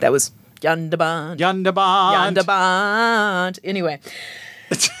jobs. So that was Jan de Bont. Jan de Bont. Jan de Bont. Anyway.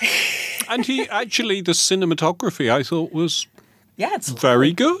 And the cinematography I thought was it's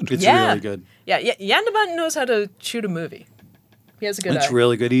very good. It's really good. Yeah, Jan de Bont knows how to shoot a movie. He has a good eye. It's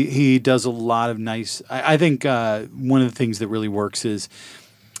really good. He does a lot of nice... I think one of the things that really works is...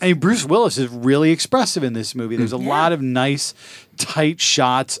 Bruce Willis is really expressive in this movie. There's a lot of nice, tight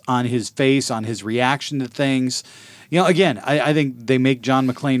shots on his face, on his reaction to things. Again, I think they make John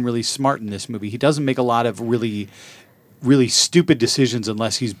McClane really smart in this movie. He doesn't make a lot of really stupid decisions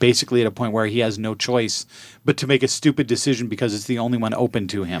unless he's basically at a point where he has no choice but to make a stupid decision because it's the only one open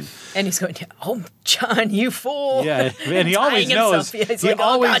to him. And he's going, "Oh, John, you fool!" Yeah, and he always knows. He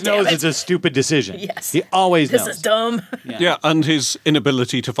always knows it's a stupid decision. Yes, he always knows. This is dumb. Yeah, and his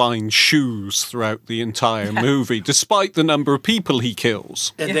inability to find shoes throughout the entire movie, despite the number of people he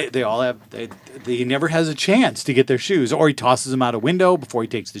kills. And they all have. He never has a chance to get their shoes, or he tosses them out a window before he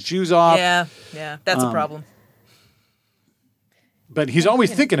takes the shoes off. Yeah, that's a problem. But he's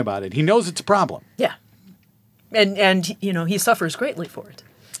always thinking about it. He knows it's a problem. Yeah. And he suffers greatly for it.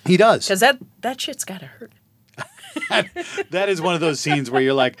 He does. Because that shit's got to hurt. That is one of those scenes where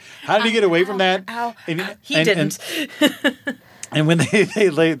you're like, how did he get away from that? Ow. He didn't. And when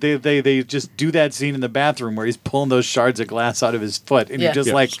they just do that scene in the bathroom where he's pulling those shards of glass out of his foot, and you're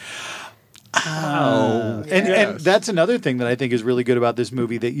just like, ow. And that's another thing that I think is really good about this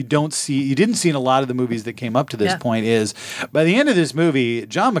movie that you didn't see in a lot of the movies that came up to this point is by the end of this movie,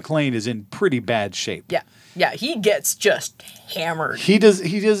 John McClane is in pretty bad shape. Yeah. Yeah, he gets just hammered. He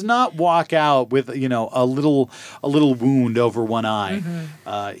does not walk out with a little wound over one eye.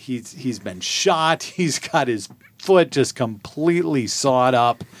 Mm-hmm. He's been shot. He's got his foot just completely sawed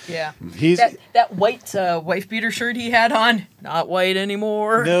up. Yeah. He's that white wife beater shirt he had on, not white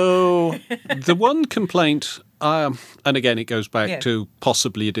anymore. No. The one complaint, and again it goes back to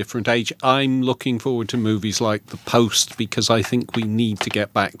possibly a different age, I'm looking forward to movies like The Post because I think we need to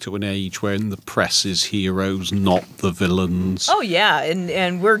get back to an age when the press is heroes, not the villains. Oh yeah,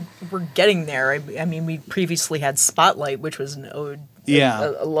 and we're getting there. I mean, we previously had Spotlight, which was an ode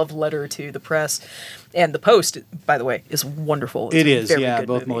Yeah. a love letter to the press. And The Post, by the way, is wonderful. It's It a is, very yeah. good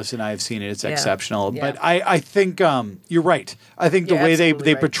Both movie. Melissa and I have seen it. It's Yeah. exceptional. Yeah. But I think you're right. I think the You're way they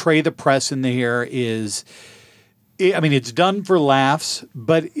absolutely right. portray the press in here is, I mean, it's done for laughs,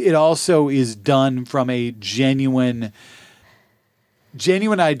 but it also is done from a genuine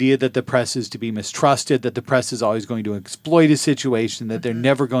idea that the press is to be mistrusted, that the press is always going to exploit a situation, that they're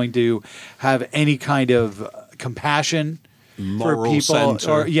never going to have any kind of compassion for Moral people.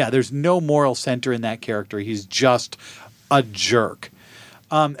 center. There's no moral center in that character. He's just a jerk.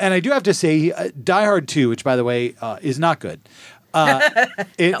 And I do have to say, Die Hard 2, which by the way is not good.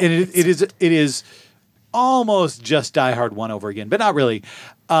 It is almost just Die Hard 1 over again, but not really.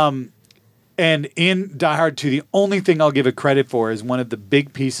 And in Die Hard 2, the only thing I'll give it credit for is one of the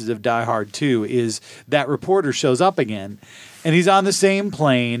big pieces of Die Hard 2 is that reporter shows up again, and he's on the same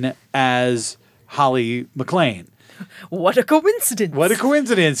plane as Holly McClane. What a coincidence. What a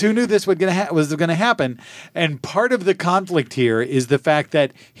coincidence. Who knew this was going to happen? And part of the conflict here is the fact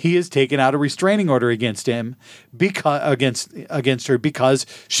that he has taken out a restraining order against him against her because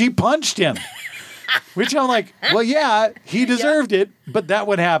she punched him. Which I'm like, well, yeah, he deserved it, but that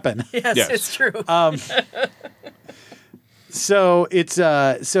would happen. Yes, Yes. it's true. So it's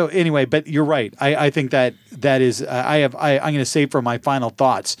so anyway, but you're right. I think that is I'm going to say for my final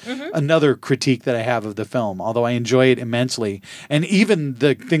thoughts another critique that I have of the film. Although I enjoy it immensely, and even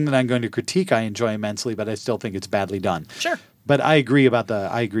the thing that I'm going to critique, I enjoy immensely, but I still think it's badly done. Sure. But I agree about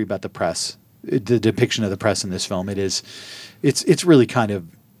the press, the depiction of the press in this film. It's really kind of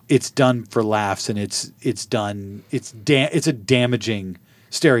it's done for laughs, and it's a damaging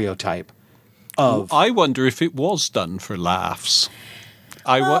stereotype. I wonder if it was done for laughs.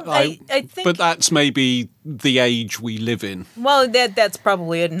 I think- but that's maybe the age we live in. Well, that's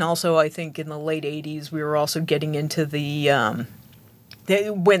probably it. And also, I think in the late 80s, we were also getting into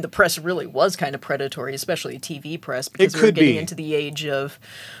when the press really was kind of predatory, especially TV press, because we were could getting be. into the age of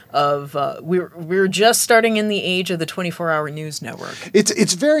we were just starting in the age of the 24-hour news network.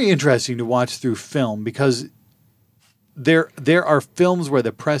 It's very interesting to watch through film because there are films where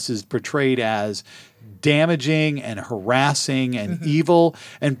the press is portrayed as damaging and harassing and evil,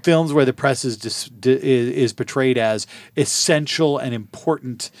 and films where the press is portrayed as essential and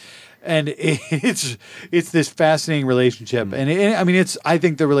important. And it's this fascinating relationship, and I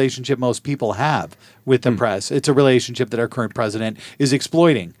think the relationship most people have with the press. It's a relationship that our current president is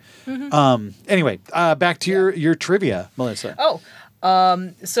exploiting. Anyway, back to your trivia, Melissa.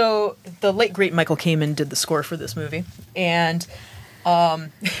 So the late great Michael Kamen did the score for this movie, and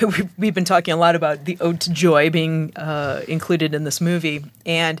we've been talking a lot about the Ode to Joy being included in this movie,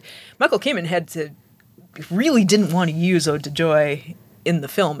 and Michael Kamen really didn't want to use Ode to Joy in the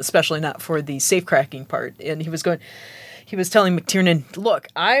film, especially not for the safecracking part. And he was telling McTiernan, "Look,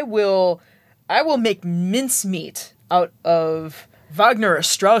 I will make mincemeat out of Wagner or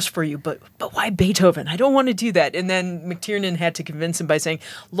Strauss for you, but why Beethoven? I don't want to do that." And then McTiernan had to convince him by saying,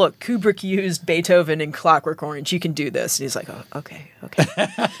 "Look, Kubrick used Beethoven in Clockwork Orange. You can do this." And he's like, "Oh, okay."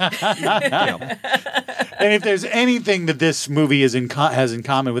 And if there's anything that this movie has in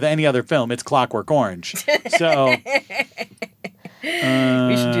common with any other film, it's Clockwork Orange. So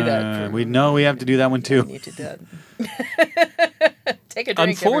We should do that. we know we have to do that one too. We need to do that. Take a drink,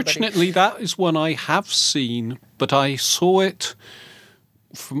 Unfortunately, that is one I have seen, but I saw it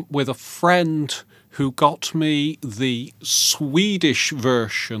with a friend who got me the Swedish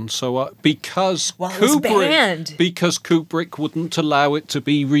version. So because Well, it was banned. because Kubrick wouldn't allow it to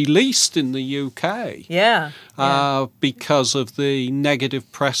be released in the UK. Yeah. Because of the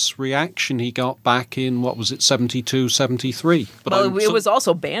negative press reaction he got back in, what was it, 72, 73. But Well, it was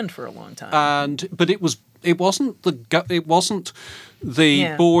also banned for a long time. but it wasn't the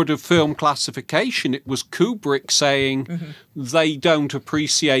Yeah. Board of Film Classification. It was Kubrick saying they don't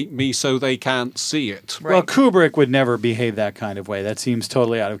appreciate me, so they can't see it. Right. Well, Kubrick would never behave that kind of way. That seems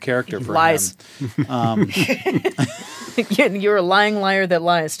totally out of character for Lies. him. You're a lying liar that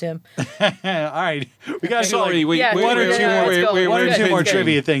lies, Tim. All right, we got Sorry, one or two more Good.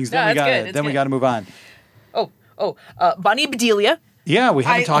 trivia things. No, Then it's good. we got to move on. Bonnie Bedelia. Yeah, we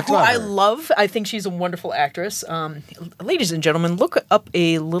haven't talked about I her. love. I think she's a wonderful actress. Ladies and gentlemen, look up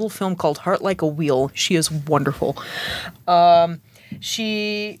a little film called Heart Like a Wheel. She is wonderful.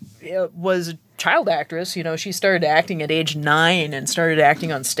 She was a child actress. You know, she started acting at age 9 and started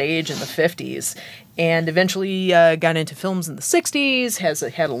acting on stage in the 50s, and eventually got into films in the 60s.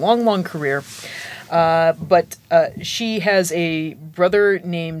 Had a long career, but she has a brother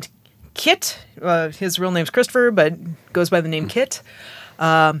named Kit. His real name's Christopher, but goes by the name Kit.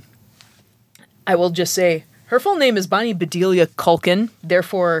 I will just say Her full name is Bonnie Bedelia Culkin.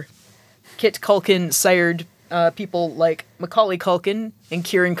 Therefore, Kit Culkin sired people like Macaulay Culkin and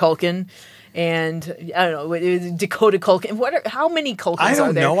Kieran Culkin. And I don't know, Dakota Culkin. How many Culkins I are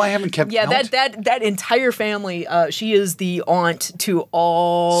don't there? know. I haven't kept count. that entire family. She is the aunt to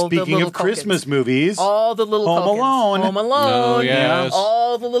all the Speaking little of Christmas movies, all the little Home Culkins. Alone. Home Alone. Oh, yes.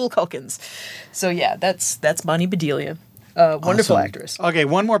 All the little Culkins. So yeah, that's Bonnie Bedelia. Wonderful Awesome. actress. Okay,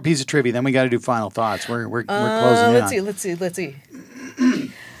 one more piece of trivia, then we got to do final thoughts. We're closing in. Let's see.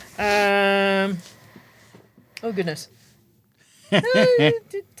 Oh goodness.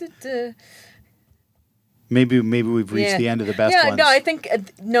 Maybe we've reached the end of the best ones. No, I think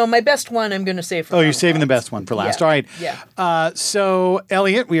my best one I'm going to save for. Oh, you're saving the best one for last. Yeah. All right. Yeah. So,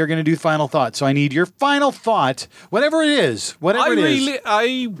 Elliot, we are going to do final thoughts. So I need your final thought, whatever it is.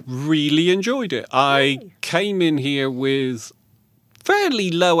 I really enjoyed it. I came in here with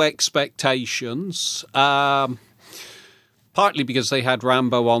fairly low expectations, partly because they had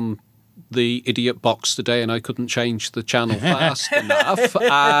Rambo on the idiot box today and I couldn't change the channel fast enough.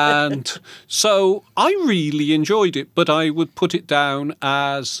 And so I really enjoyed it, but I would put it down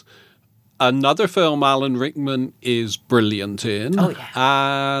as another film Alan Rickman is brilliant in. Oh,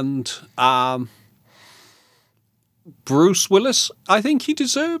 yeah. And Bruce Willis, I think he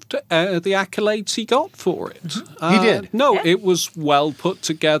deserved the accolades he got for it. He did. No, it was well put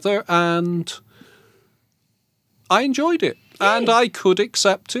together and I enjoyed it. And I could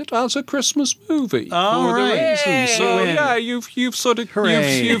accept it as a Christmas movie All for right. the reason. So Hooray. yeah, you've sort of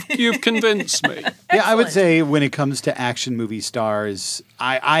Hooray. you've convinced me. Yeah, I would say when it comes to action movie stars,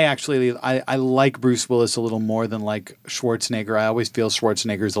 I actually like Bruce Willis a little more than like Schwarzenegger. I always feel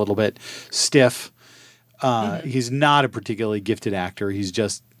Schwarzenegger's a little bit stiff. He's not a particularly gifted actor. He's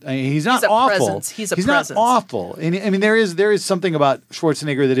just he's not a awful. presence. He's a not presence. awful. And I mean there is something about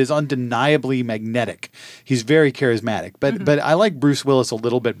Schwarzenegger that is undeniably magnetic. He's very charismatic. But I like Bruce Willis a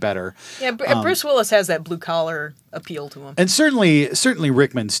little bit better. Yeah, Bruce Willis has that blue collar appeal to him. And certainly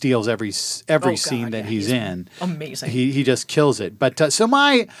Rickman steals every scene that he's in. Amazing. He just kills it. But so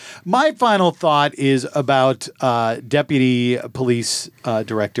my final thought is about Deputy Police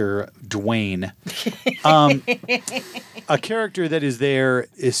Director Dwayne, a character that is there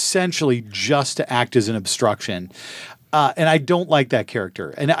essentially just to act as an obstruction. And I don't like that character.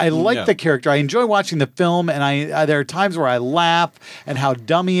 And I like the character. I enjoy watching the film, and I there are times where I laugh and how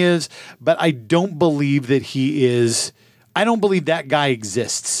dumb he is, but I don't believe that he is. I don't believe that guy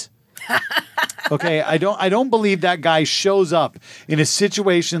exists. Okay, I don't believe that guy shows up in a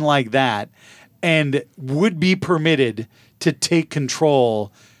situation like that and would be permitted to take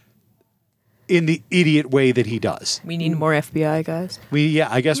control in the idiot way that he does. We need more FBI guys.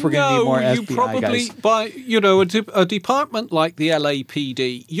 I guess we're going to need more FBI you probably, guys. by a department like the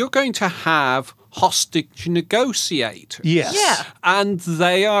LAPD, you're going to have hostage negotiators. Yes. Yeah. And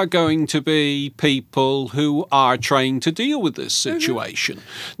they are going to be people who are trained to deal with this situation.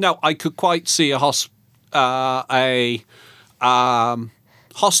 Now, I could quite see a hostage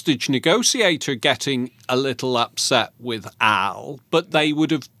negotiator getting a little upset with Al, but they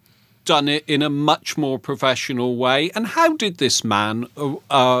would have done it in a much more professional way. And how did this man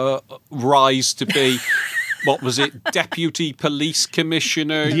rise to be, what was it, Deputy Police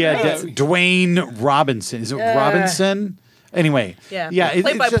Commissioner? Yeah, Dwayne Robinson. Is it Robinson? Anyway. Yeah.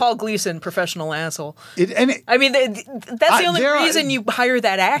 Played by Paul Gleason, professional asshole. I mean, that's the only reason you hire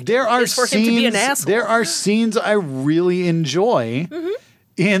that actor is for him to be an asshole. There are scenes I really enjoy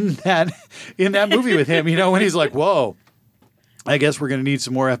in that movie with him. You know, when he's like, whoa. I guess we're going to need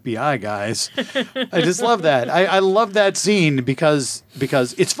some more FBI guys. I just love that. I love that scene because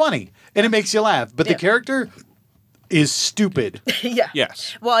it's funny and it makes you laugh. But the character is stupid. Yeah.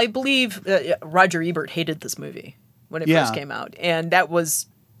 Yes. Well, I believe Roger Ebert hated this movie when it first came out. And that was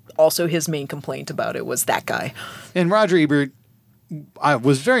also his main complaint about it was that guy. And Roger Ebert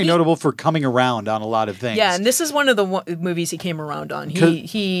was very notable for coming around on a lot of things. Yeah, and this is one of the movies he came around on.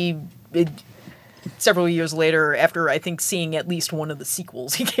 Several years later, after I think seeing at least one of the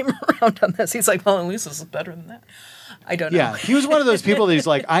sequels, he came around on this. He's like, well, at least this is better than that. I don't know. Yeah, he was one of those people that he's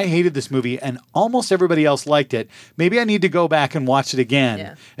like, I hated this movie and almost everybody else liked it. Maybe I need to go back and watch it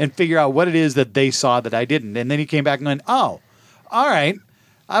again and figure out what it is that they saw that I didn't. And then he came back and went, oh, all right.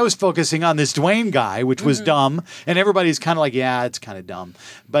 I was focusing on this Dwayne guy, which was dumb, and everybody's kind of like, yeah, it's kind of dumb.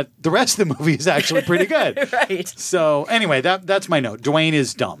 But the rest of the movie is actually pretty good. Right. So anyway, that's my note. Dwayne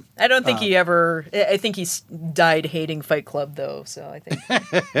is dumb. I don't think he ever. I think he died hating Fight Club, though. So I think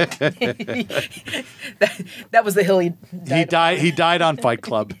that was the hill he died. He died on Fight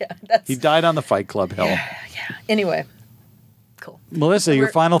Club. He died on the Fight Club hill. Yeah. Anyway, cool. Melissa, your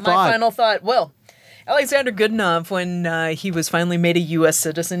final thought. My final thought. Well, Alexander Goodenough, when he was finally made a U.S.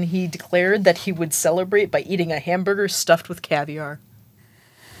 citizen, he declared that he would celebrate by eating a hamburger stuffed with caviar.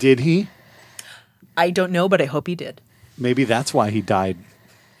 Did he? I don't know, but I hope he did. Maybe that's why he died.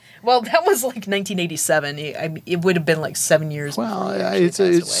 Well, that was like 1987. It would have been like 7 years. Well, before he actually it's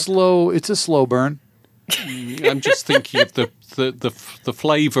passed away. slow. It's a slow burn. I'm just thinking of the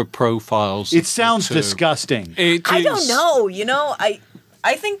flavor profiles. It sounds too. disgusting. It I is- don't know.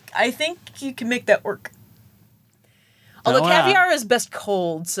 I think you can make that work. Although No, caviar is best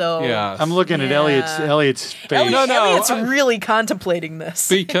cold, so Yeah. I'm looking at Yeah. Elliot's face. Elliot's I- really contemplating this.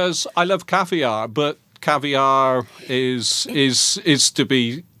 because I love caviar, but caviar is to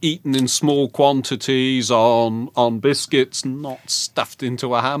be eaten in small quantities on biscuits, not stuffed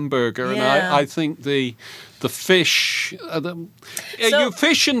into a hamburger. And Yeah. I think the fish, you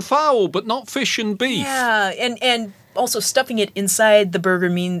fish and fowl, but not fish and beef. Yeah, and also stuffing it inside the burger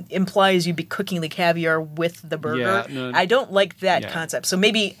implies you'd be cooking the caviar with the burger. Yeah, no. I don't like that Yeah. concept. So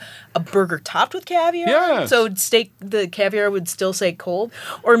maybe a burger topped with caviar. Yes. So the caviar would still say cold,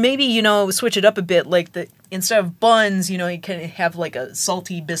 or maybe switch it up a bit, like instead of buns, you can have like a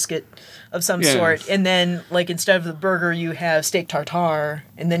salty biscuit of some Yes. sort, and then like instead of the burger you have steak tartare,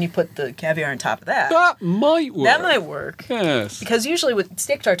 and then you put the caviar on top of that. That might work. That might work. Yes. Because usually with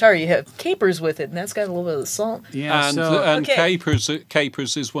steak tartare you have capers with it, and that's got a little bit of salt. Yeah, And, so Okay.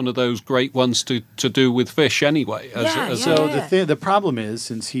 capers is one of those great ones to do with fish anyway. Yeah, so yeah. the problem is,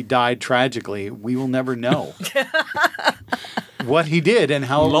 since he died tragically, we will never know what he did and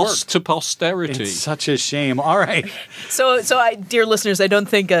how it lost worked. to posterity. It's such a shame. All right. So, dear listeners, I don't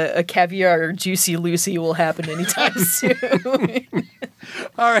think a caviar or Juicy Lucy will happen anytime soon.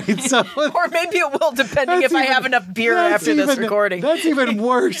 All right. So Or maybe it will, depending That's if I even- have enough beer that's after this even- recording. That's even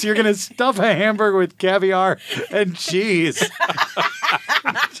worse. You're going to stuff a hamburger with caviar and cheese.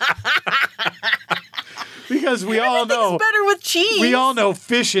 Because we all know It's better with cheese. we all know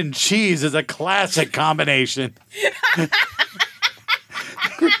fish and cheese is a classic combination.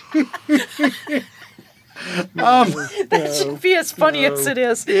 That should be as funny as it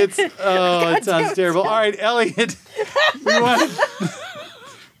is. It sounds terrible. All right, Elliot,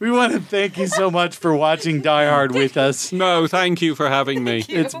 we want to thank you so much for watching Die Hard with us. No, thank you for having me.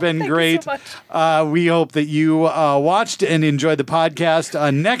 It's been Thank you great. so much. We hope that you watched and enjoyed the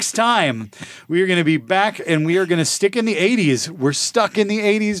podcast. Next time, we are going to be back and we are going to stick in the 80s. We're stuck in the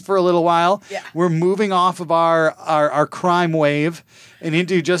 80s for a little while. Yeah. We're moving off of our crime wave and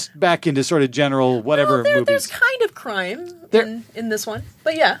back into sort of general whatever Well, movies. there's kind of crime in this one,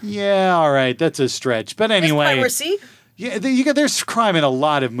 but yeah. Yeah, all right. That's a stretch. But anyway. There's piracy. Yeah, there's crime in a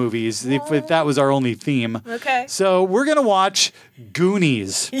lot of movies, if that was our only theme. Okay. So we're going to watch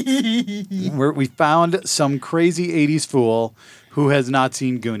Goonies. We found some crazy 80s fool who has not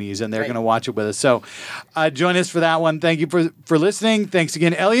seen Goonies, and they're Right. going to watch it with us. So join us for that one. Thank you for listening. Thanks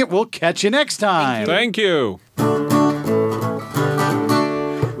again, Elliot. We'll catch you next time. Thank you.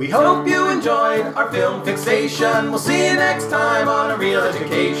 We hope you enjoyed our film fixation. We'll see you next time on A Real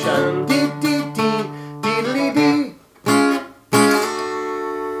Education.